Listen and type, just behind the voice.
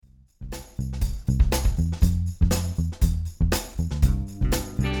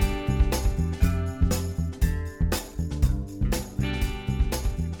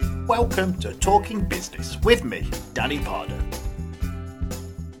welcome to Talking Business with me, Danny Pardo.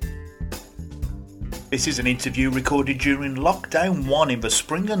 This is an interview recorded during Lockdown 1 in the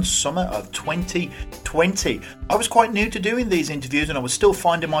spring and summer of 2020. I was quite new to doing these interviews and I was still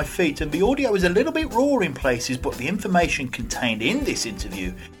finding my feet, and the audio is a little bit raw in places, but the information contained in this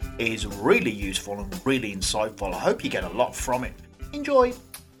interview is really useful and really insightful. I hope you get a lot from it. Enjoy!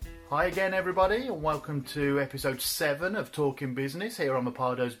 Hi again everybody, and welcome to episode 7 of Talking Business here on the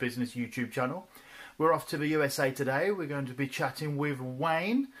Pardo's Business YouTube channel. We're off to the USA today. We're going to be chatting with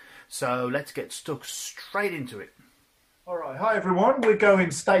Wayne, so let's get stuck straight into it. Alright, hi everyone, we're going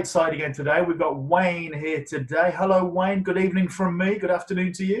stateside again today. We've got Wayne here today. Hello Wayne, good evening from me, good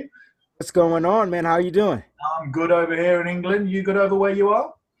afternoon to you. What's going on, man? How you doing? I'm good over here in England. You good over where you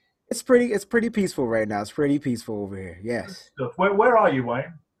are? It's pretty peaceful right now. It's pretty peaceful over here, yes. Where are you,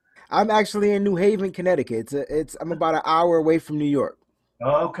 Wayne? I'm actually in New Haven, Connecticut. I'm about an hour away from New York.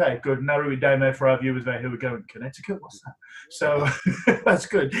 Okay, good. Narrow it down there for our viewers there who are going, Connecticut? What's that? So that's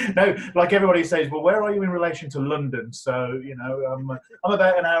good. Now, like everybody says, well, where are you in relation to London? So, you know, I'm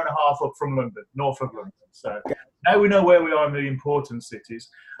about an hour and a half up from London, north of London. So now we know where we are in the important cities.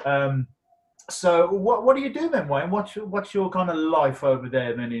 So what do you do then, Wayne? What's your kind of life over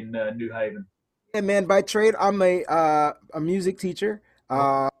there then in New Haven? Yeah, man, by trade, I'm a music teacher.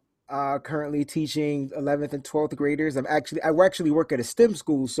 Currently teaching 11th and 12th graders. I actually work at a STEM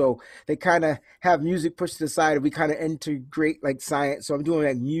school, so they kind of have music pushed to the side, and we kind of integrate like science. So I'm doing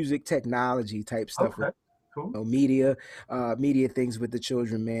like music technology type stuff. Okay, cool. You know, media things with the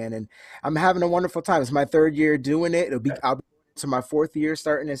children, man. And I'm having a wonderful time. It's my third year doing it. I'll be to my fourth year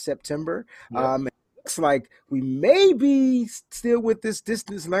starting in September. Yep. It looks like we may be still with this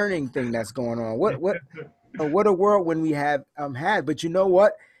distance learning thing that's going on. What a world when we have had, but you know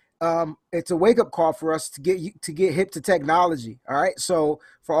what? It's a wake-up call for us to get hip to technology. All right. So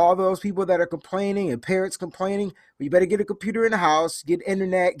for all those people that are complaining and parents complaining, well, you better get a computer in the house, get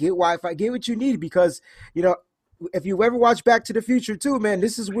internet, get Wi-Fi, get what you need, because, you know, if you ever watch Back to the Future too, man,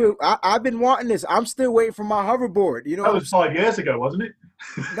 this is where I've been wanting this. I'm still waiting for my hoverboard. You know, that was 5 years ago, wasn't it?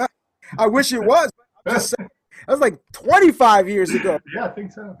 I wish it was. I'm just saying, that was like 25 years ago. Yeah, I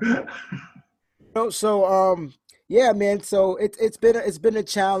think so. Yeah, man. So it's been a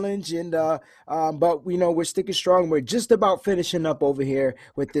challenge, and but you know, we're sticking strong. We're just about finishing up over here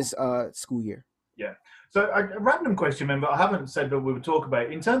with this school year. Yeah. So a random question, remember, I haven't said that we would talk about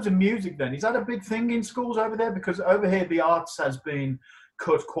it. In terms of music then, is that a big thing in schools over there? Because over here the arts has been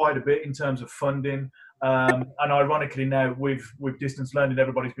cut quite a bit in terms of funding. And ironically now with distance learning,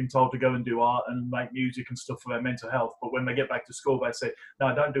 everybody's been told to go and do art and make music and stuff for their mental health. But when they get back to school, they say,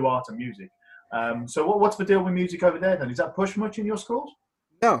 no, don't do art and music. So what's the deal with music over there then? Is that pushed much in your schools?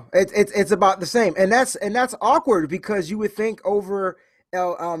 No, it's about the same, and that's awkward, because you would think over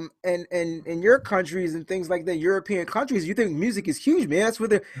in your countries and things like that, European countries, you think music is huge, man. That's where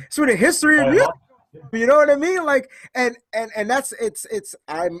the history of music. You know what I mean? Like, and that's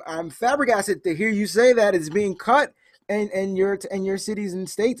I'm flabbergasted to hear you say that it's being cut in your cities and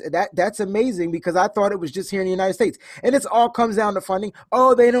states. That's amazing, because I thought it was just here in the United States. And it's all comes down to funding.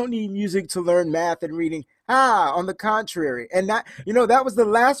 Oh, they don't need music to learn math and reading. On the contrary. And that, you know, that was the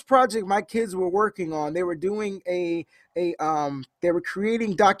last project my kids were working on. They were doing they were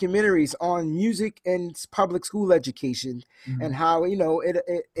creating documentaries on music and public school education, mm-hmm. and how, you know,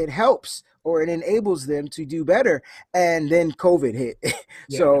 it helps or it enables them to do better. And then COVID hit.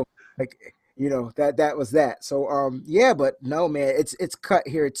 Yeah. So like, you know, that was that. So yeah, but no, man, it's cut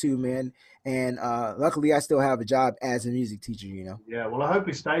here too, man. And luckily I still have a job as a music teacher, you know. Yeah, well, I hope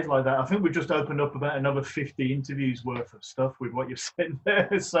it stays like that. I think we just opened up about another 50 interviews worth of stuff with what you've said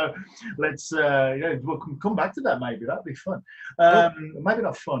there. So let's we'll come back to that maybe. That'd be fun. Maybe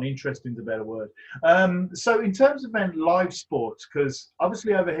not fun, interesting is a better word. So in terms of then live sports, because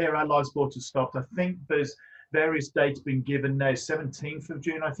obviously over here our live sports have stopped. I think there's various dates been given now. 17th of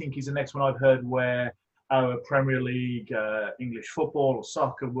June, I think, is the next one I've heard, where our Premier League, English football or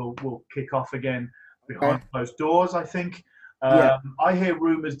soccer will kick off again behind closed doors, I think. I hear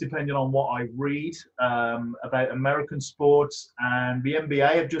rumours, depending on what I read, about American sports, and the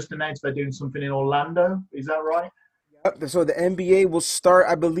NBA have just announced they're doing something in Orlando. Is that right? So the NBA will start,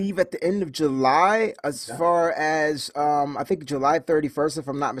 I believe, at the end of July, as far as I think July 31st, if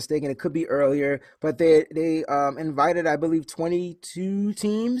I'm not mistaken. It could be earlier, but they invited, I believe, 22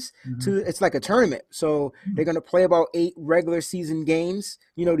 teams to. It's like a tournament, so they're going to play about 8 regular season games,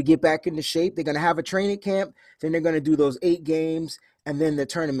 you know, to get back into shape. They're going to have a training camp, then they're going to do those 8 games, and then the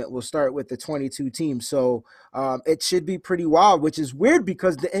tournament will start with the 22 teams. So it should be pretty wild, which is weird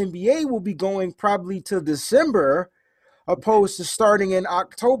because the NBA will be going probably till December. opposed to starting in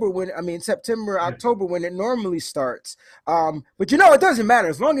September, Yeah. October when it normally starts. But it doesn't matter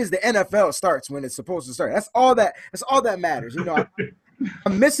as long as the NFL starts when it's supposed to start. That's all that matters.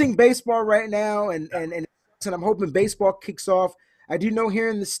 I'm missing baseball right now, and I'm hoping baseball kicks off. I do know here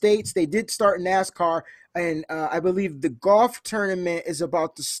in the States they did start NASCAR, and I believe the golf tournament is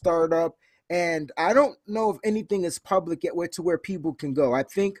about to start up. And I don't know if anything is public yet to where people can go. I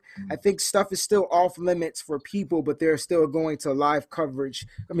think stuff is still off limits for people, but they're still going to live coverage.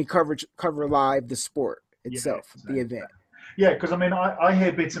 Cover live the sport Yeah, itself, the event. yeah, because I mean, I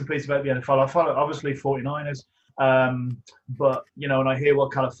hear bits and pieces about the NFL. I follow obviously 49ers, but and I hear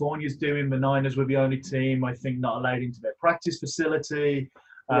what California's doing. The Niners were the only team I think not allowed into their practice facility,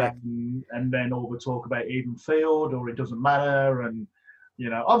 Right. and then all the talk about even field or it doesn't matter. And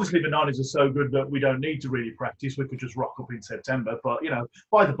obviously the Niners are so good that we don't need to really practice. We could just rock up in September. But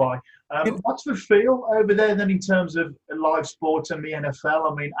by the by, what's the feel over there then in terms of live sports and the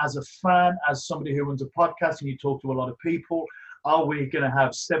NFL? I mean, as a fan, as somebody who runs a podcast and you talk to a lot of people, are we going to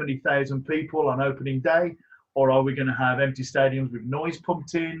have 70,000 people on opening day? Or are we going to have empty stadiums with noise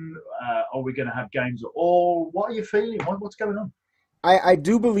pumped in? Are we going to have games at all? What are you feeling? What's going on? I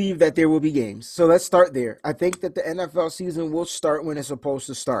do believe that there will be games. So let's start there. I think that the NFL season will start when it's supposed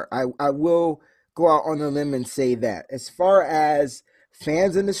to start. I will go out on a limb and say that. As far as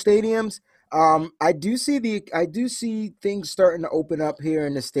fans in the stadiums, I do see things starting to open up here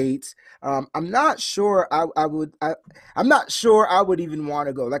in the States. I'm not sure I'm not sure I would even want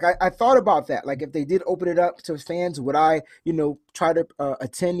to go. Like I thought about that. Like if they did open it up to fans, would I, try to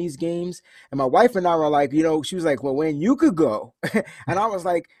attend these games? And my wife and I were like, she was like, well, when you could go. And I was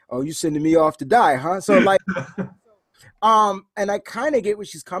like, oh, you sending me off to die, huh? So like, and I kind of get where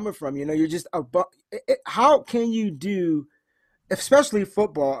she's coming from. You're just how can you do, especially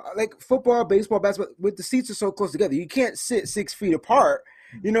football, like football, baseball, basketball, with the seats are so close together. You can't sit 6 feet apart.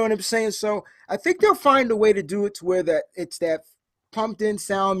 You know what I'm saying? So I think they'll find a way to do it to where that it's that pumped in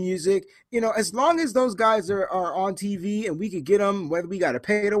sound music. As long as those guys are on TV and we could get them, whether we got to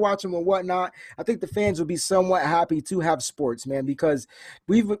pay to watch them or whatnot, I think the fans will be somewhat happy to have sports, man, because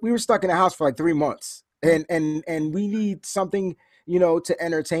we were stuck in the house for like 3 months, and we need something to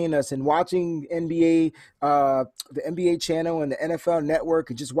entertain us. And watching the NBA channel and the NFL network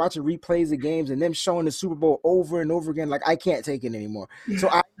and just watching replays of games and them showing the Super Bowl over and over again, like I can't take it anymore. So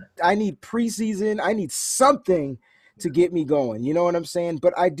I need preseason. I need something to get me going. You know what I'm saying?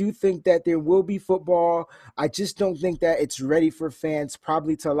 But I do think that there will be football. I just don't think that it's ready for fans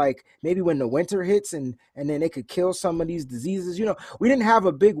probably to like maybe when the winter hits and then it could kill some of these diseases. We didn't have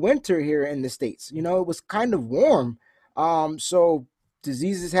a big winter here in the States. It was kind of warm. So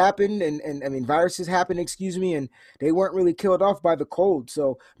diseases happen and I mean viruses happen, excuse me, and they weren't really killed off by the cold.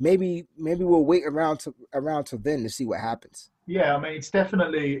 So maybe we'll wait around till then to see what happens. Yeah, I mean, it's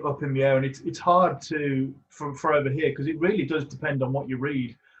definitely up in the air, and it's hard for over here because it really does depend on what you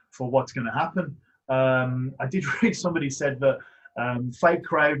read for what's going to happen. I did read somebody said that fake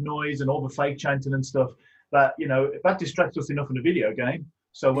crowd noise and all the fake chanting and stuff, that that distracts us enough in a video game.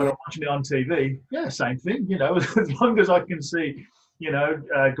 So when I'm watching it on TV, yeah, same thing. As long as I can see,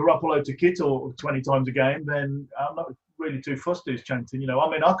 Garoppolo to Kittle 20 times a game, then I'm not really too fussed who's chanting. I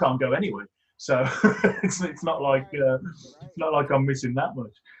mean, I can't go anyway. So it's not like I'm missing that much,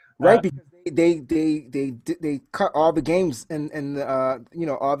 Right, because they cut all the games and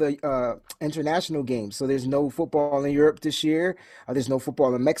all the international games. So there's no football in Europe this year. There's no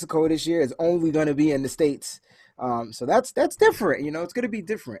football in Mexico this year. It's only going to be in the States. So that's different. It's going to be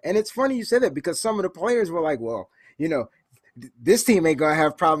different. And it's funny you said that because some of the players were like, well, this team ain't going to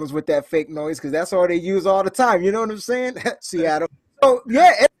have problems with that fake noise because that's all they use all the time. You know what I'm saying? Seattle. So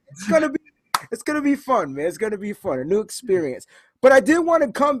yeah, it's gonna be fun, man. It's gonna be fun, a new experience. But I did want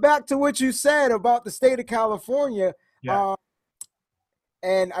to come back to what you said about the state of California. yeah,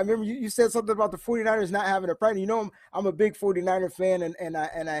 And I remember you said something about the 49ers not having a practice. I'm a big 49er fan, and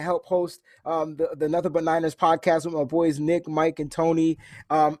I help host the Nothing But Niners podcast with my boys Nick, Mike, and Tony.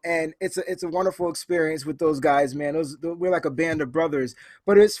 And it's a wonderful experience with those guys, man. We're like a band of brothers.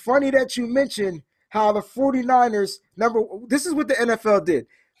 But it's funny that you mentioned how the 49ers, this is what the NFL did.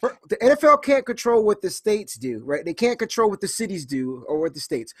 The NFL can't control what the states do, right? They can't control what the cities do or what the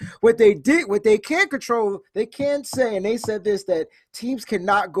states. What they can control, they can say, and they said this, that teams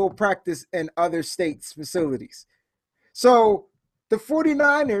cannot go practice in other states' facilities. So the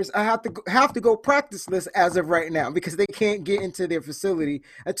 49ers have to go practiceless as of right now because they can't get into their facility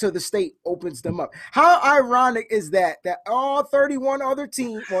until the state opens them up. How ironic is that all 31 other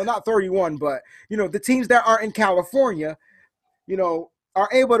teams, well, not 31, but the teams that are in California, are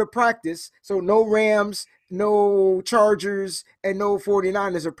able to practice. So no Rams, no Chargers and no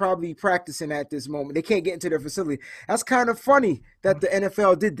 49ers are probably practicing at this moment. They can't get into their facility. That's kind of funny that the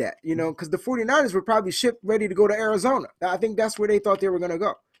NFL did that, because the 49ers were probably shipped ready to go to Arizona. I think that's where they thought they were going to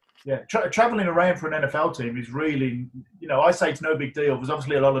go. Yeah, traveling around for an NFL team is really, I say it's no big deal. There's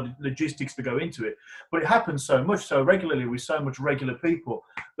obviously a lot of logistics to go into it, but it happens so much, so regularly with so much regular people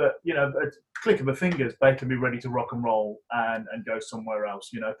that, at a click of a fingers, they can be ready to rock and roll and go somewhere else.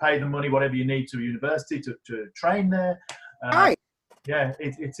 Pay the money, whatever you need to a university to train there. Right. Yeah,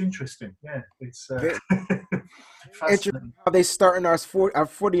 it's interesting. Yeah, it's interesting how they starting our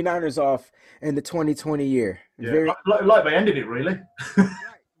 49ers off in the 2020 year. Yeah, like they ended it, really.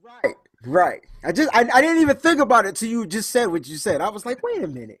 Right. I didn't even think about it till you just said what you said. I was like, wait a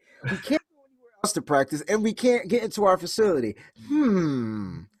minute. We can't go anywhere else to practice, and we can't get into our facility.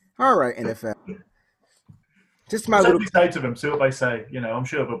 All right, NFL. Just my little say to them, see what they say. I'm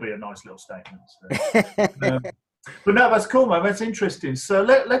sure there'll be a nice little statement. So. But no, that's cool, man. That's interesting. So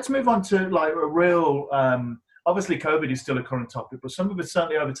let's move on to like a real. Obviously, COVID is still a current topic, but some of it's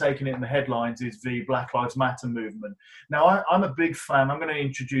certainly overtaking it in the headlines is the Black Lives Matter movement. Now, I'm a big fan. I'm going to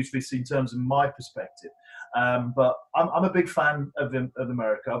introduce this in terms of my perspective, but I'm a big fan of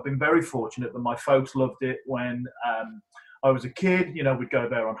America. I've been very fortunate that my folks loved it when I was a kid. We'd go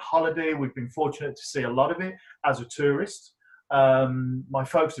there on holiday. We've been fortunate to see a lot of it as a tourist. My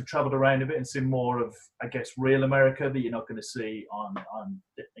folks have traveled around a bit and seen more of, I guess, real America that you're not going to see on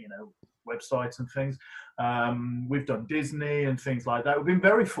websites and things. We've done Disney and things like that. We've been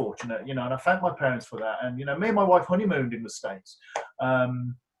very fortunate, and I thank my parents for that. And, me and my wife honeymooned in the States.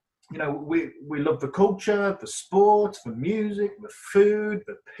 We love the culture, the sport, the music, the food,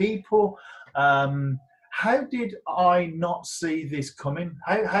 the people. How did I not see this coming?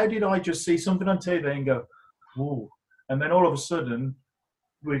 How did I just see something on TV and go, whoa, and then all of a sudden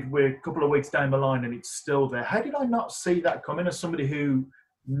we're a couple of weeks down the line and it's still there? How did I not see that coming as somebody who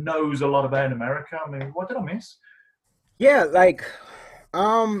knows a lot about America? I mean, what did I miss? Yeah,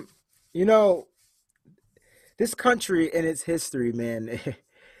 this country and its history, man,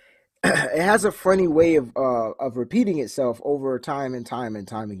 it has a funny way of repeating itself over time and time and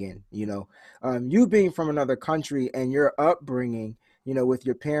time again. You being from another country and your upbringing, with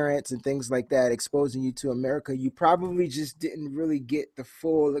your parents and things like that, exposing you to America, you probably just didn't really get the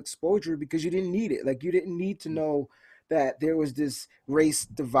full exposure because you didn't need it. Like, you didn't need to know that there was this race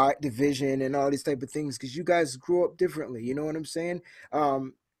division and all these type of things because you guys grew up differently. You know what I'm saying?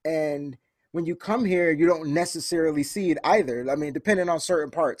 And when you come here, you don't necessarily see it either. I mean, depending on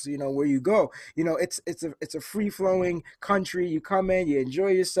certain parts, where you go, it's a free flowing country. You come in, you enjoy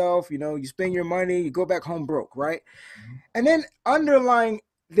yourself, you spend your money, you go back home broke, right? Mm-hmm. And then underlying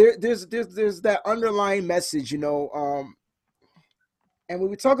there's that underlying message, and when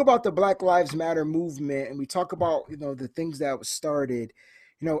we talk about the Black Lives Matter movement and we talk about, the things that was started,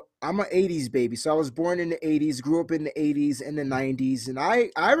 I'm an 80s baby. So I was born in the 80s, grew up in the 80s and the 90s. And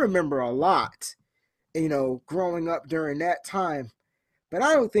I remember a lot, growing up during that time. But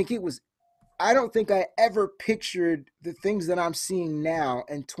I don't think I ever pictured the things that I'm seeing now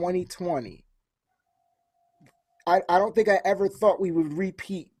in 2020. I don't think I ever thought we would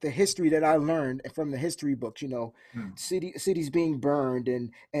repeat the history that I learned from the history books, cities being burned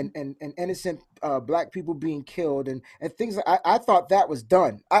and innocent black people being killed and things. I thought that was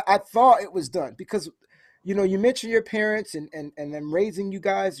done. I thought it was done because, you mentioned your parents and them raising you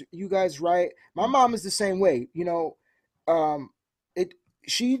guys right. My mom is the same way,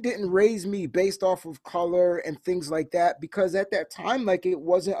 she didn't raise me based off of color and things like that because at that time, like, it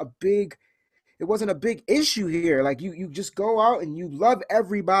wasn't a big issue here. Like, you just go out and you love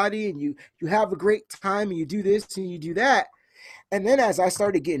everybody and you have a great time and you do this and you do that. And then as I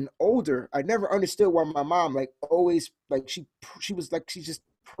started getting older, I never understood why my mom always she was she just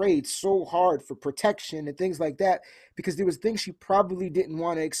prayed so hard for protection and things like that because there was things she probably didn't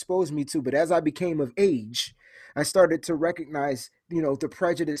want to expose me to. But as I became of age, I started to recognize, the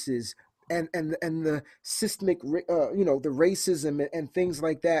prejudices and the systemic, the racism and things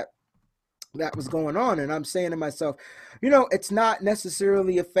like that was going on. And I'm saying to myself, it's not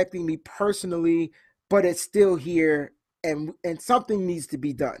necessarily affecting me personally, but it's still here and something needs to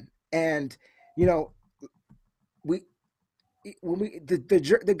be done. And, the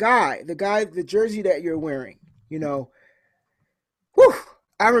jersey that you're wearing,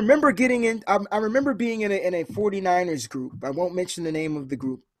 I remember I remember being in a 49ers group. I won't mention the name of the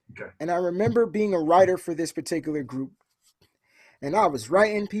group. Okay. And I remember being a writer for this particular group. And I was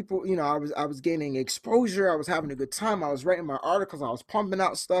writing people, I was gaining exposure. I was having a good time. I was writing my articles. I was pumping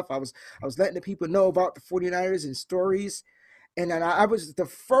out stuff. I was letting the people know about the 49ers and stories. And then I was the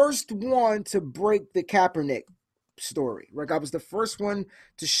first one to break the Kaepernick story. Like I was the first one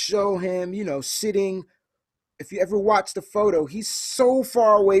to show him, sitting. If you ever watch the photo, he's so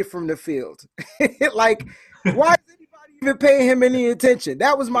far away from the field. Like, why does anybody even pay him any attention?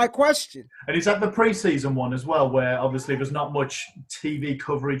 That was my question. And is that the preseason one as well, where obviously there's not much TV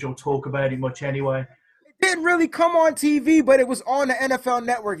coverage or talk about it much anyway? Didn't really come on TV, but it was on the NFL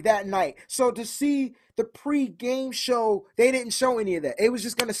Network that night. So to see the pre-game show, they didn't show any of that. It was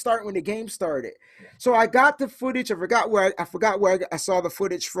just going to start when the game started. So I got the footage. I saw the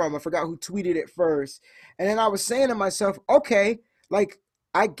footage from. I forgot who tweeted it first. And then I was saying to myself, okay, like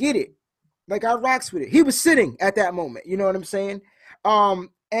I get it. Like I rocks with it. He was sitting at that moment. You know what I'm saying?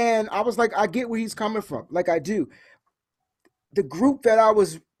 And I was like, I get where he's coming from. Like I do. The group that I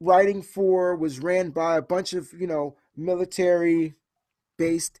was writing for was ran by a bunch of, military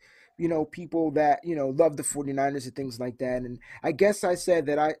based, people that, love the 49ers and things like that. And I guess I said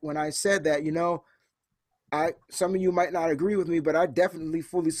that when I said that, some of you might not agree with me, but I definitely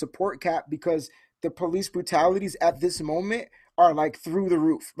fully support Cap because the police brutalities at this moment are like through the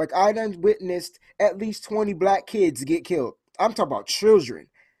roof. Like I done witnessed at least 20 black kids get killed. I'm talking about children.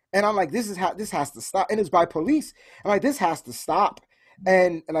 And I'm like, this has to stop. And it's by police. I'm like, this has to stop.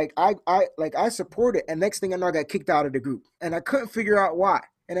 And like I support it. And next thing I know, I got kicked out of the group. And I couldn't figure out why.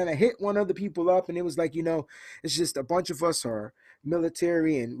 And then I hit one of the people up, and it was like, it's just a bunch of us are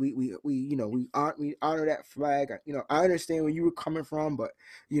military, and we honor that flag. I understand where you were coming from, but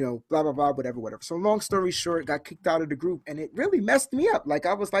blah blah blah, whatever. So long story short, got kicked out of the group, and it really messed me up. Like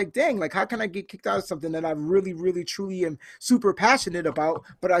I was like, dang, like how can I get kicked out of something that I really, really, truly am super passionate about,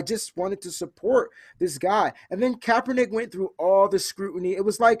 but I just wanted to support this guy. And then Kaepernick went through all the scrutiny. It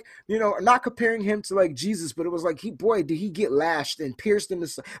was like, not comparing him to like Jesus, but it was like did he get lashed and pierced in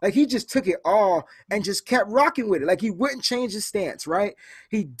the, like he just took it all and just kept rocking with it. Like he wouldn't change his stance, right?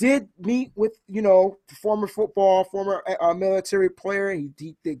 He did meet with, former military player.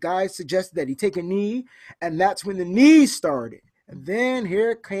 The guy suggested that he take a knee, and that's when the knee started. And then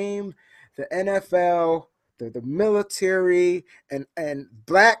here came the NFL, the military, and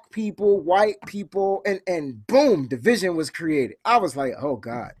black people, white people, and boom, division was created. I was like, oh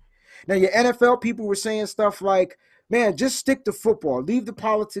God. Now your NFL people were saying stuff like, man, just stick to football. Leave the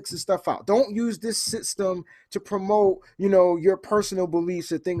politics and stuff out. Don't use this system to promote, your personal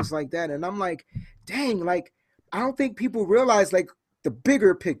beliefs or things like that. And I'm like, dang, like, I don't think people realize like the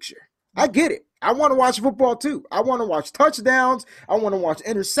bigger picture. I get it. I want to watch football too. I want to watch touchdowns. I want to watch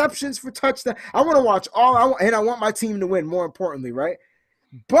interceptions for touchdowns. I want to watch and I want my team to win, more importantly, right?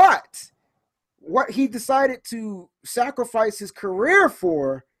 But what he decided to sacrifice his career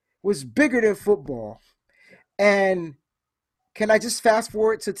for was bigger than football. And can I just fast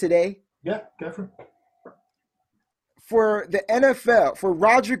forward to today? Yeah, go for it. For the NFL, for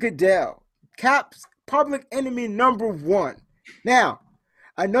Roger Goodell, Cap's public enemy number one. Now,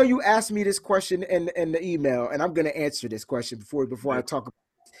 I know you asked me this question in the email, and I'm going to answer this question before I talk about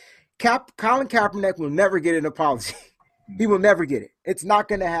it. Colin Kaepernick will never get an apology. He will never get it. It's not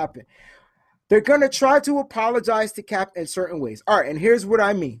going to happen. They're going to try to apologize to Cap in certain ways. All right, and here's what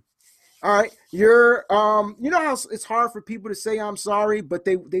I mean. All right, you're how it's hard for people to say I'm sorry, but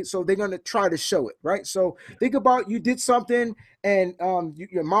so they're gonna try to show it, right? So think about you did something, and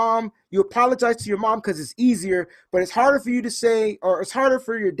your mom, you apologize to your mom because it's easier, but it's harder for you to say, or it's harder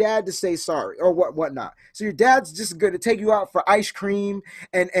for your dad to say sorry or whatnot. So your dad's just gonna take you out for ice cream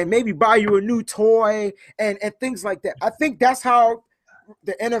and maybe buy you a new toy and things like that. I think that's how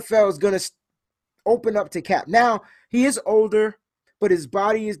the NFL is gonna open up to Cap. Now he is older, but his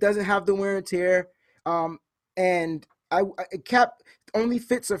body doesn't have the wear and tear. And Cap only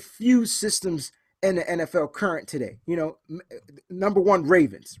fits a few systems in the NFL current today. Number one,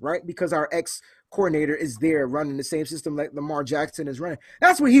 Ravens, right? Because our ex-coordinator is there running the same system like Lamar Jackson is running.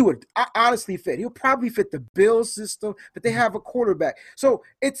 That's where he would honestly fit. He'll probably fit the Bills system, but they have a quarterback. So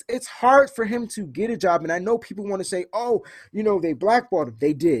it's hard for him to get a job. And I know people want to say, oh, they blackballed him.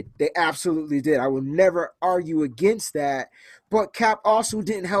 They did. They absolutely did. I will never argue against that. But Cap also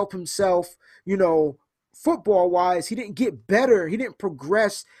didn't help himself, football-wise. He didn't get better. He didn't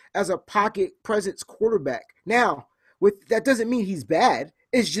progress as a pocket presence quarterback. Now, that doesn't mean he's bad.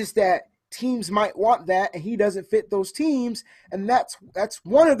 It's just that teams might want that, and he doesn't fit those teams. And that's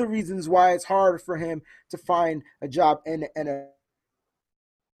one of the reasons why it's hard for him to find a job in the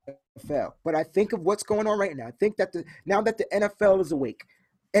NFL. But I think of what's going on right now. I think that now that the NFL is awake,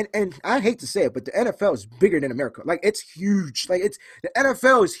 and I hate to say it, but the NFL is bigger than America. Like it's huge. Like the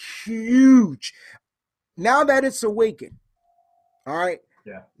NFL is huge. Now that it's awakened, all right.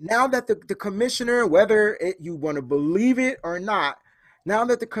 Yeah. Now that the commissioner, whether you want to believe it or not, now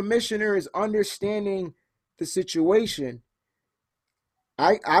that the commissioner is understanding the situation,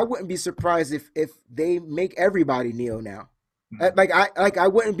 I wouldn't be surprised if they make everybody kneel now. Mm. I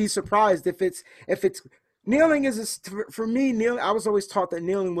wouldn't be surprised if it's kneeling is for me. Kneeling, I was always taught that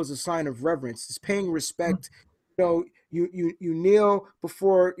kneeling was a sign of reverence. It's paying respect. You kneel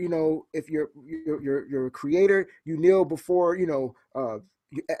before, if you're a creator, you kneel before,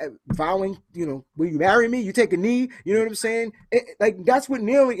 vowing, will you marry me? You take a knee. You know what I'm saying? Like that's what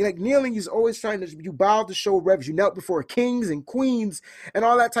kneeling. Like kneeling is always trying to, you bow to show reverence. You knelt before kings and queens and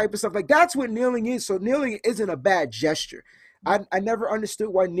all that type of stuff. Like that's what kneeling is. So kneeling isn't a bad gesture. I never understood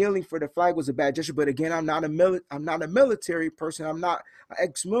why kneeling for the flag was a bad gesture. But again, I'm not a military person. I'm not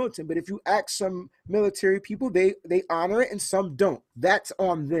ex-militant. But if you ask some military people, they honor it and some don't. That's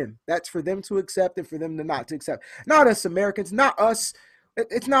on them. That's for them to accept and for them to not to accept. Not us Americans, not us.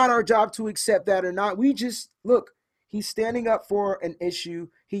 It's not our job to accept that or not. We just look. He's standing up for an issue.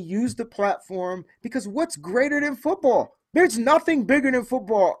 He used the platform because what's greater than football? There's nothing bigger than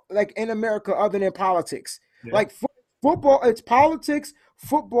football, like in America, other than politics. Yeah. Like football, it's politics,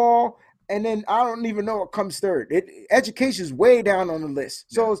 football, and then I don't even know what comes third. Education is way down on the list.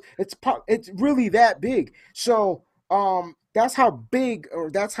 Yeah. So it's really that big. So that's how big, or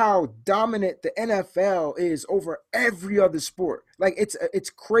that's how dominant the NFL is over every other sport. Like it's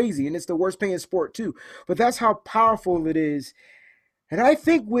crazy, and it's the worst paying sport too. But that's how powerful it is. And I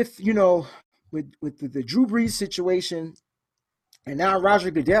think with the Drew Brees situation, and now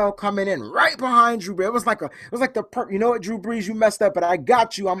Roger Goodell coming in right behind Drew Brees. You know what, Drew Brees, you messed up, but I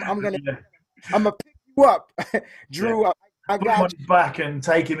got you. Yeah. I'm gonna pick you up, Yeah. Drew. I Put him on got his back and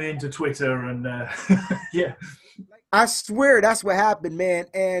take him into Twitter and yeah. you. I swear that's what happened, man.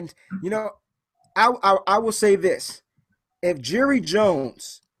 And I will say this: if Jerry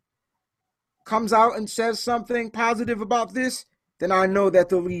Jones comes out and says something positive about this, then I know that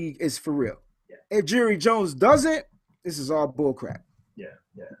the league is for real. Yeah. If Jerry Jones doesn't, this is all bullcrap. Yeah,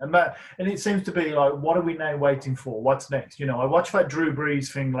 yeah, and it seems to be like, what are we now waiting for? What's next? I watched that Drew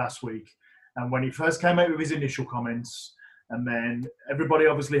Brees thing last week, and when he first came out with his initial comments, and then everybody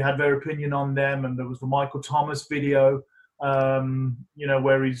obviously had their opinion on them, and there was the Michael Thomas video,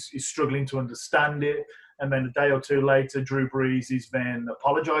 where he's struggling to understand it, and then a day or two later, Drew Brees is then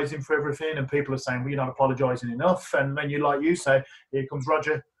apologising for everything, and people are saying, well, you're not apologising enough, and then you say, here comes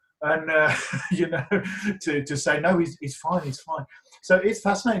Roger. And to say no, he's fine, he's fine. So it's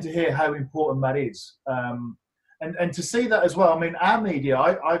fascinating to hear how important that is, and to see that as well. I mean, our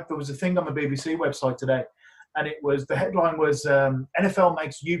media. There was a thing on the BBC website today, and the headline was NFL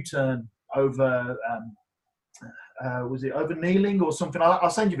makes U-turn over. Was it over kneeling or something?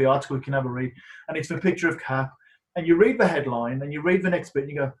 I'll send you the article. You can have a read, and it's the picture of Cap, and you read the headline, and you read the next bit,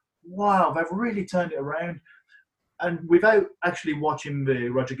 and you go, "Wow, they've really turned it around." And without actually watching the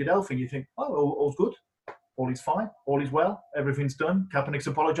Roger Goodell thing, you think, oh, all's good. All is fine. All is well. Everything's done. Kaepernick's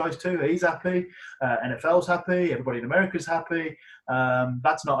apologised too. He's happy. NFL's happy. Everybody in America's happy.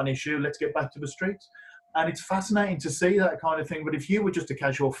 That's not an issue. Let's get back to the streets. And it's fascinating to see that kind of thing. But if you were just a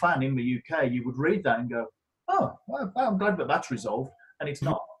casual fan in the UK, you would read that and go, oh, well, I'm glad that that's resolved. And it's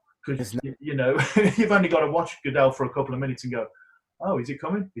not. Because, you've only got to watch Goodell for a couple of minutes and go, oh, is it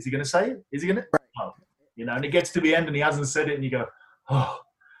coming? Is he going to say it? Is he going to? Oh. And it gets to the end and he hasn't said it, and you go, oh.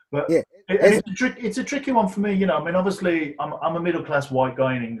 But yeah, it's a tricky one for me. I mean, obviously, I'm a middle class white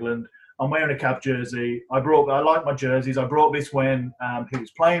guy in England. I'm wearing a Cap jersey. I like my jerseys. I brought this when he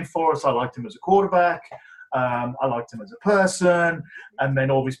was playing for us. I liked him as a quarterback. I liked him as a person. And then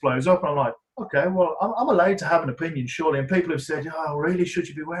all this blows up, and I'm like, okay, well, I'm allowed to have an opinion, surely. And people have said, oh, really? Should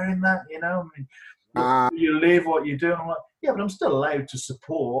you be wearing that? I mean, you live what you do. And I'm like, yeah, but I'm still allowed to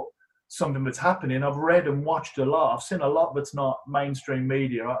support something that's happening. I've read and watched a lot. I've seen a lot that's not mainstream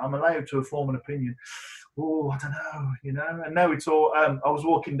media. I'm allowed to form an opinion. Oh, I don't know, And now it's all. I was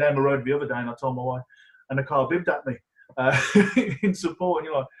walking down the road the other day, and I told my wife, and the car bibbed at me in support. And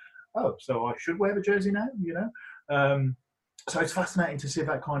you're like, oh, so I should wear the jersey now, So it's fascinating to see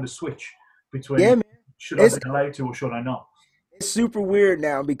that kind of switch between should I be allowed to or should I not. It's super weird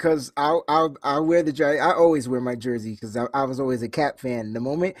now because I wear the jersey. I always wear my jersey because I was always a Cap fan. The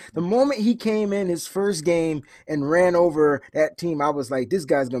moment he came in his first game and ran over that team, I was like, this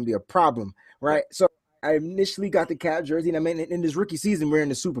guy's gonna be a problem, right? So I initially got the Cap jersey, and I mean, in this rookie season, we're in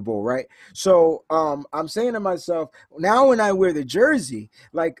the Super Bowl, right? So I'm saying to myself, now when I wear the jersey,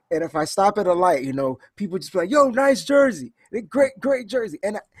 like, and if I stop at a light, people just be like, yo, nice jersey, great jersey,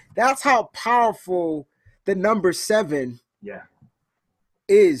 and that's how powerful the number 7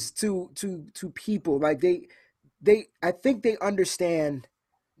 is to people. Like I think they understand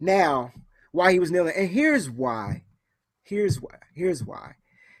now why he was kneeling. And here's why. Here's why. Here's why.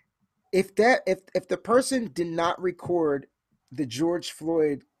 If the person did not record the George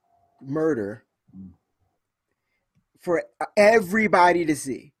Floyd murder for everybody to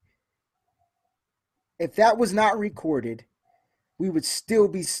see, if that was not recorded, we would still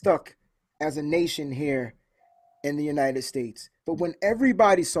be stuck as a nation here in the United States. But when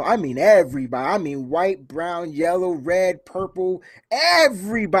everybody saw, I mean everybody, I mean white, brown, yellow, red, purple,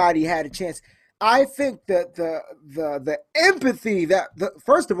 everybody had a chance. I think that the empathy that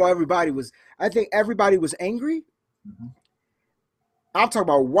first of all I think everybody was angry. Mm-hmm. I'm talking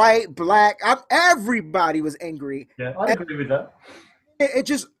about white, black, everybody was angry. Yeah, I agree with that. It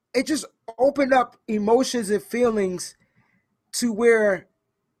just opened up emotions and feelings to where,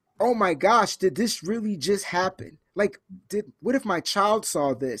 oh my gosh, did this really just happen? Like, what if my child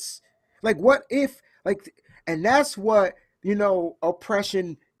saw this? Like, what if, like, and that's what,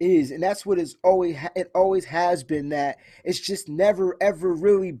 oppression is. And that's what it always has been, that it's just never, ever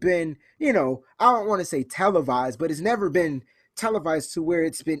really been, I don't want to say televised, but it's never been televised to where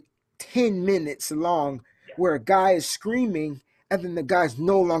it's been 10 minutes long where a guy is screaming and then the guy's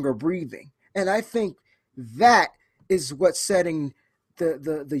no longer breathing. And I think that is what's setting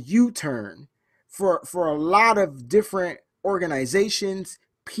the U-turn for a lot of different organizations,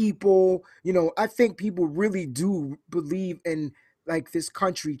 people. I think people really do believe in like this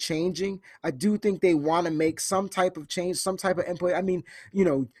country changing. I do think they want to make some type of change, some type of input. I mean,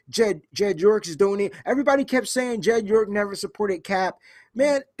 Jed York is doing it. Everybody kept saying Jed York never supported Cap.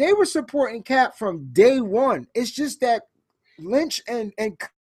 Man, they were supporting Cap from day one. It's just that Lynch and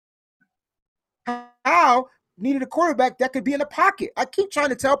Kyle needed a quarterback that could be in the pocket. I keep trying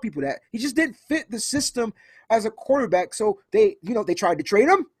to tell people that he just didn't fit the system as a quarterback. So they tried to trade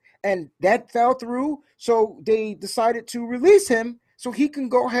him, and that fell through. So they decided to release him so he can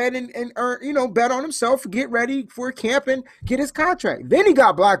go ahead and earn, bet on himself, get ready for camp and get his contract. Then he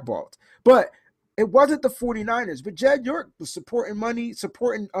got blackballed. But it wasn't the 49ers, but Jed York was supporting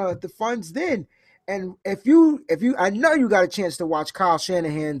the funds then. And if you, I know you got a chance to watch Kyle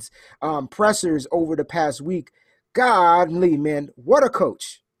Shanahan's pressers over the past week. Godly, man, what a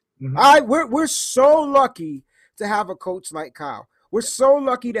coach! Mm-hmm. We're so lucky to have a coach like Kyle. We're so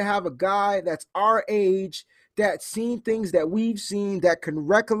lucky to have a guy that's our age, that's seen things that we've seen, that can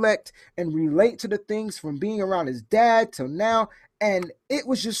recollect and relate to the things from being around his dad till now. And it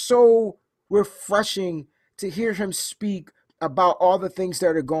was just so refreshing to hear him speak about all the things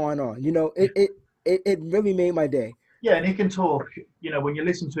that are going on. It really made my day. Yeah, and he can talk, when you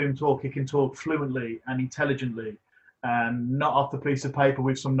listen to him talk, he can talk fluently and intelligently and not off the piece of paper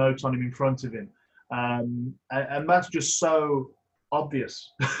with some notes on him in front of him. And that's just so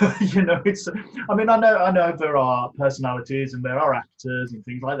obvious. I know there are personalities and there are actors and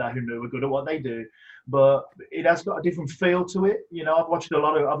things like that who are good at what they do, but it has got a different feel to it. I've watched a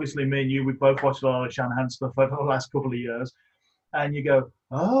lot of, obviously me and you, we've both watched a lot of Shanahan stuff over the last couple of years. And you go,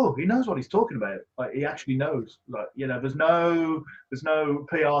 oh, he knows what he's talking about. Like, he actually knows. Like, there's no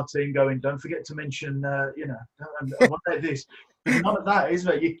PR team going, don't forget to mention, what about this? There's none of that, is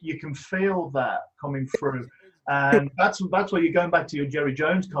there? You can feel that coming through. And that's where you're going back to your Jerry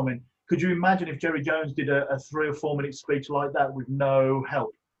Jones comment. Could you imagine if Jerry Jones did a 3 or 4 minute speech like that with no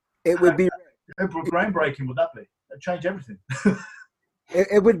help? It would be groundbreaking. Would that be? It'd change everything.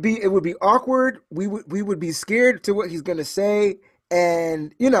 It would be awkward. We would be scared to what he's gonna say,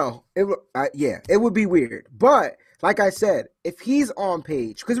 and it would be weird. But like I said, if he's on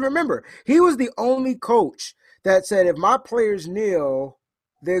page, because remember, he was the only coach that said if my players kneel,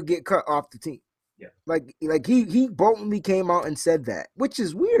 they'll get cut off the team. Yeah, like he blatantly came out and said that, which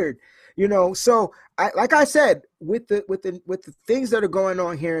is weird. So like I said, with the things that are going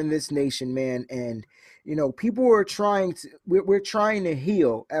on here in this nation, man, and people are we're trying to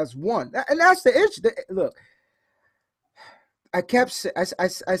heal as one, and that's the issue. Look, I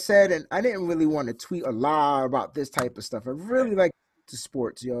said, and I didn't really want to tweet a lot about this type of stuff. I really like to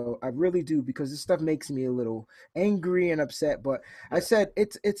sports, I really do, because this stuff makes me a little angry and upset. But I said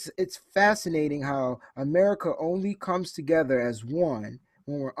it's fascinating how America only comes together as one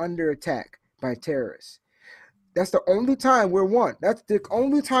when we're under attack by terrorists. That's the only time we're one. That's the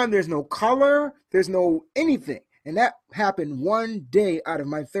only time there's no color, there's no anything. And that happened one day out of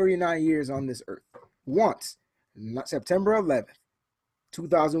my 39 years on this earth. Once. September 11th,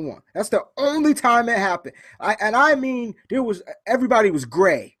 2001. That's the only time it happened. Everybody was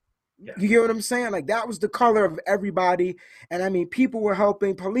gray. Yeah. You hear what I'm saying? Like, that was the color of everybody. And people were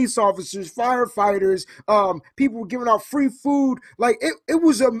helping, police officers, firefighters, people were giving out free food. Like, it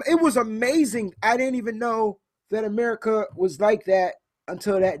was amazing. I didn't even know that America was like that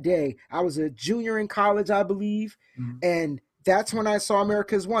until that day. I was a junior in college, I believe, Mm. and that's when I saw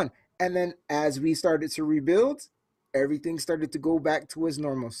America's One. And then as we started to rebuild, everything started to go back to its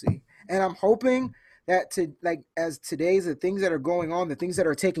normalcy. And I'm hoping that to like as today's the things that are going on, the things that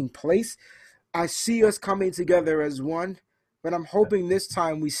are taking place, I see us coming together as one. But I'm hoping this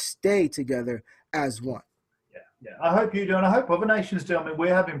time we stay together as one. Yeah, yeah. I hope you do, and I hope other nations do. I mean,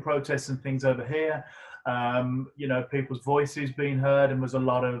 we're having protests and things over here. People's voices being heard, and there's a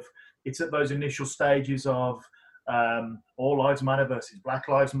lot of. It's at those initial stages of all lives matter versus Black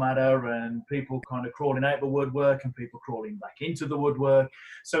Lives Matter, and people kind of crawling out the woodwork and people crawling back into the woodwork.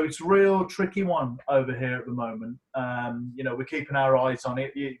 So it's a real tricky one over here at the moment. We're keeping our eyes on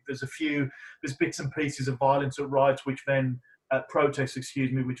it. There's bits and pieces of violence at riots, which then protests, excuse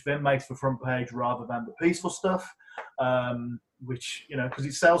me, which then makes the front page rather than the peaceful stuff, which, because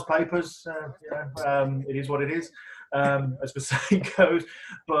it sells papers, it is what it is, as the saying goes.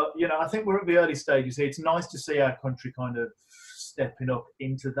 But, I think we're at the early stages here. It's nice to see our country kind of stepping up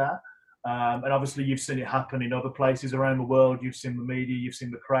into that. And obviously you've seen it happen in other places around the world. You've seen the media, you've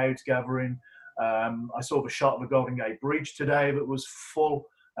seen the crowds gathering. I saw the shot of the Golden Gate Bridge today that was full.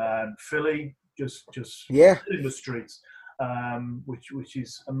 Philly just Yeah. in the streets. Which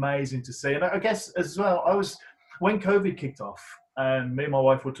is amazing to see. And I guess as well, when COVID kicked off, and me and my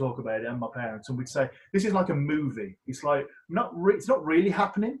wife would talk about it, and my parents, and we'd say, this is like a movie. It's like, it's not really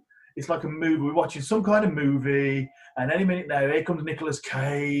happening. It's like a movie. We're watching some kind of movie, and any minute now, here comes Nicolas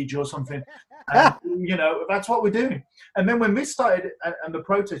Cage or something. And, that's what we're doing. And then when this started, and the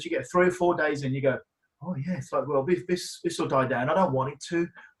protest, you get 3 or 4 days in, you go, oh yeah, it's like, well, this will die down. I don't want it to,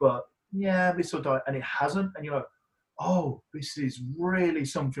 but yeah, this will die. And it hasn't. And you're like, oh, this is really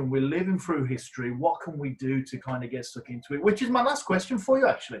something we're living through history. What can we do to kind of get stuck into it? Which is my last question for you,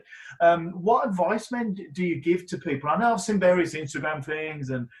 actually. What advice, man, do you give to people? I know I've seen various Instagram things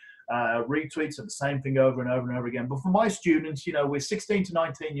and retweets of the same thing over and over and over again. But for my students, we're 16 to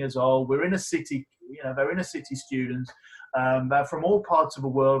 19 years old. We're in a city, they're inner city students. They're from all parts of the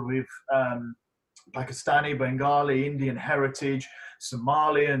world with Pakistani, Bengali, Indian heritage,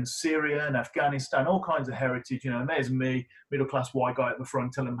 Somalian, Syrian, Afghanistan, all kinds of heritage. And there's me, middle-class white guy at the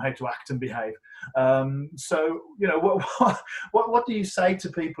front, telling them how to act and behave. What do you say to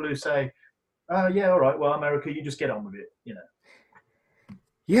people who say, yeah, all right, well, America, you just get on with it,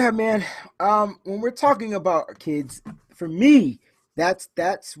 Yeah, man. When we're talking about our kids, for me, that's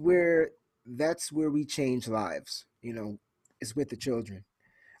where we change lives. Is with the children.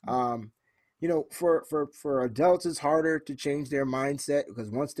 Um, for adults, it's harder to change their mindset because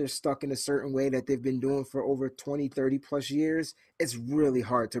once they're stuck in a certain way that they've been doing for over 20, 30 plus years, it's really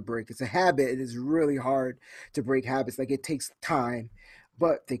hard to break. It's a habit. It is really hard to break habits. Like it takes time.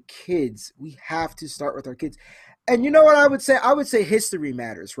 But the kids, we have to start with our kids. And you know what I would say? I would say history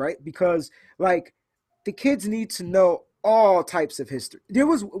matters, right? Because like the kids need to know all types of history.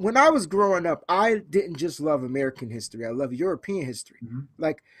 When I was growing up, I didn't just love American history. I love European history. Mm-hmm.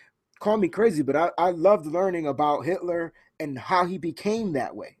 Like call me crazy, but I loved learning about Hitler and how he became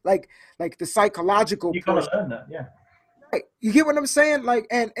that way. Like the psychological You gotta portion. learn that, yeah. Right. You get what I'm saying? Like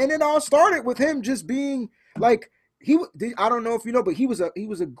and it all started with him just being like I don't know if you know, but he was a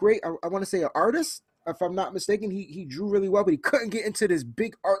great I want to say an artist. If I'm not mistaken, he drew really well, but he couldn't get into this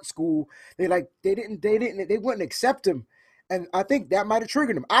big art school. They wouldn't accept him, and I think that might have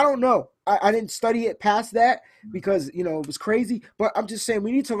triggered him. I don't know. I didn't study it past that because it was crazy. But I'm just saying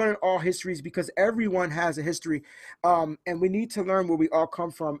we need to learn all histories because everyone has a history, and we need to learn where we all come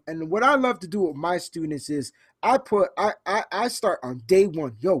from. And what I love to do with my students is I start on day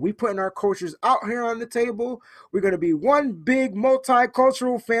one. Yo, we putting our cultures out here on the table. We're gonna be one big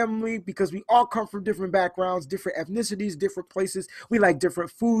multicultural family because we all come from different backgrounds, different ethnicities, different places. We like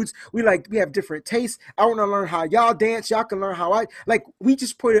different foods. We have different tastes. I want to learn how y'all dance. Y'all can learn how I like. We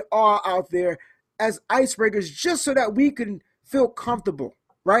just put it all out there as icebreakers just so that we can feel comfortable,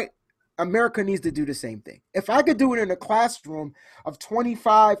 right? America needs to do the same thing. If I could do it in a classroom of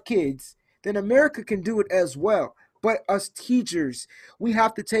 25 kids, then America can do it as well. But us teachers, we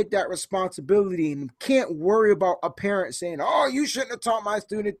have to take that responsibility and can't worry about a parent saying, oh, you shouldn't have taught my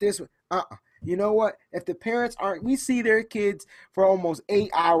student this. You know what? If the parents aren't, we see their kids for almost 8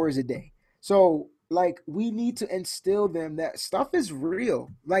 hours a day. So like we need to instill them that stuff is real.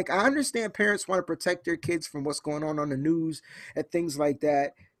 Like I understand parents want to protect their kids from what's going on the news and things like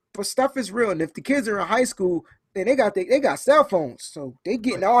that, but stuff is real. And if the kids are in high school, then they got cell phones, so they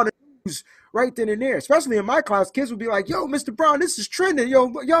getting all the news news right then and there. Especially in my class, kids would be like, "Yo, Mr. Brown, this is trending. Yo,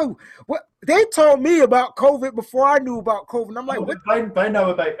 what?" They told me about COVID before I knew about COVID. And I'm like, "What?" They know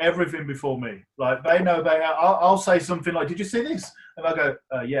about everything before me. Like they know about. I'll say something like, "Did you see this?" And I go,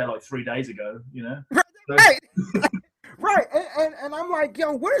 "Yeah, like 3 days ago." You know. Right. Right, and I'm like,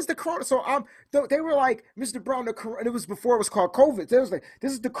 yo, what is the corona? So they were like, Mr. Brown, and it was before it was called COVID. They was like,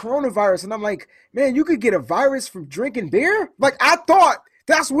 this is the coronavirus, and I'm like, man, you could get a virus from drinking beer? Like I thought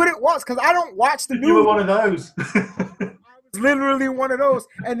that's what it was because I don't watch the news. You were one of those. I was literally one of those,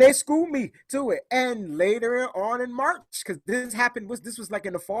 and they schooled me to it. And later on in March, because this was like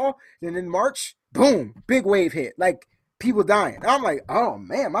in the fall, then in March, boom, big wave hit, like. People dying. And I'm like, oh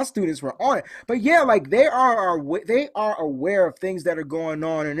man, my students were on it. But yeah, like they are aware of things that are going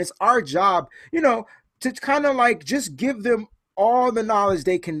on, and it's our job, to kind of like just give them all the knowledge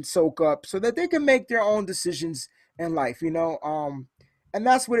they can soak up so that they can make their own decisions in life. And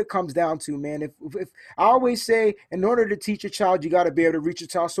that's what it comes down to, man. If I always say, in order to teach a child, you got to be able to reach a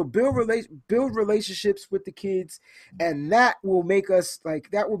child. So build relationships with the kids, and that will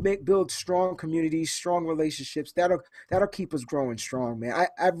build strong communities, strong relationships. That'll keep us growing strong, man.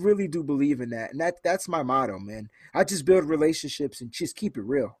 I really do believe in that, and that's my motto, man. I just build relationships and just keep it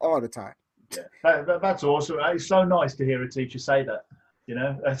real all the time. Yeah, that's awesome. It's so nice to hear a teacher say that.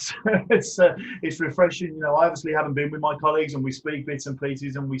 It's refreshing. I obviously haven't been with my colleagues, and we speak bits and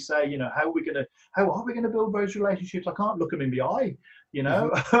pieces, and we say, how are we gonna build those relationships? I can't look them in the eye,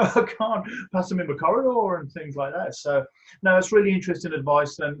 I can't pass them in the corridor and things like that. So, no, it's really interesting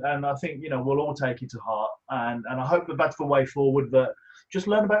advice, and I think we'll all take it to heart, and I hope that that's the way forward. That just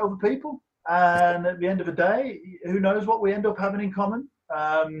learn about other people, and at the end of the day, who knows what we end up having in common.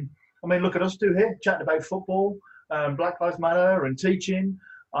 Look at us two here chatting about football. Black Lives Matter and teaching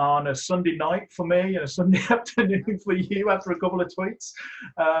on a Sunday night for me and a Sunday afternoon for you after a couple of tweets.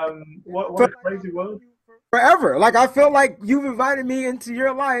 What a crazy world. Forever. Like I feel like you've invited me into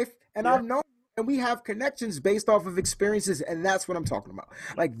your life, and I've known, and we have connections based off of experiences, and that's what I'm talking about.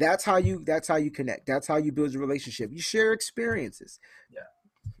 Like that's how you connect. That's how you build your relationship. You share experiences. Yeah.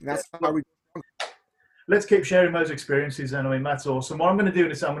 And that's how we. Let's keep sharing those experiences, and that's awesome. What I'm going to do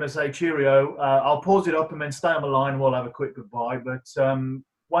is I'm going to say cheerio. I'll pause it up and then stay on the line, and we'll have a quick goodbye. But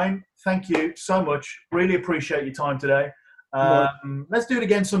Wayne, thank you so much. Really appreciate your time today. Let's do it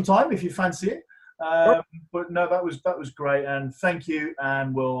again sometime if you fancy it. But no, that was great, and thank you,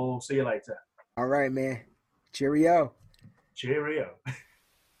 and we'll see you later. All right, man. Cheerio. Cheerio.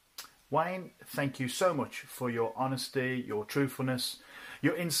 Wayne, thank you so much for your honesty, your truthfulness,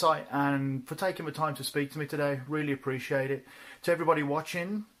 your insight, and for taking the time to speak to me today. Really appreciate it. To everybody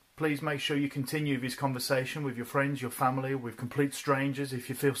watching, please make sure you continue this conversation with your friends, your family, with complete strangers if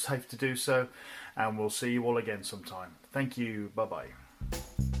you feel safe to do so. And we'll see you all again sometime. Thank you. Bye-bye.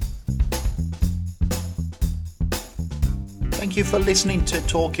 Thank you for listening to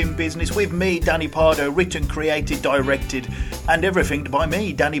Talking Business with me, Danny Pardo, written, created, directed, and everything by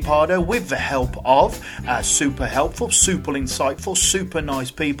me, Danny Pardo, with the help of super helpful, super insightful, super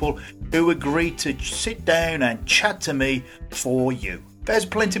nice people who agreed to sit down and chat to me for you. There's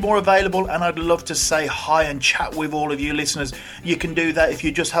plenty more available, and I'd love to say hi and chat with all of you listeners. You can do that if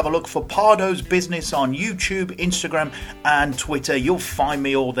you just have a look for Pardo's Business on YouTube, Instagram, and Twitter. You'll find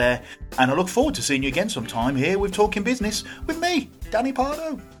me all there. And I look forward to seeing you again sometime here with Talking Business with me, Danny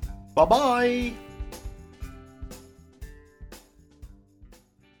Pardo. Bye-bye.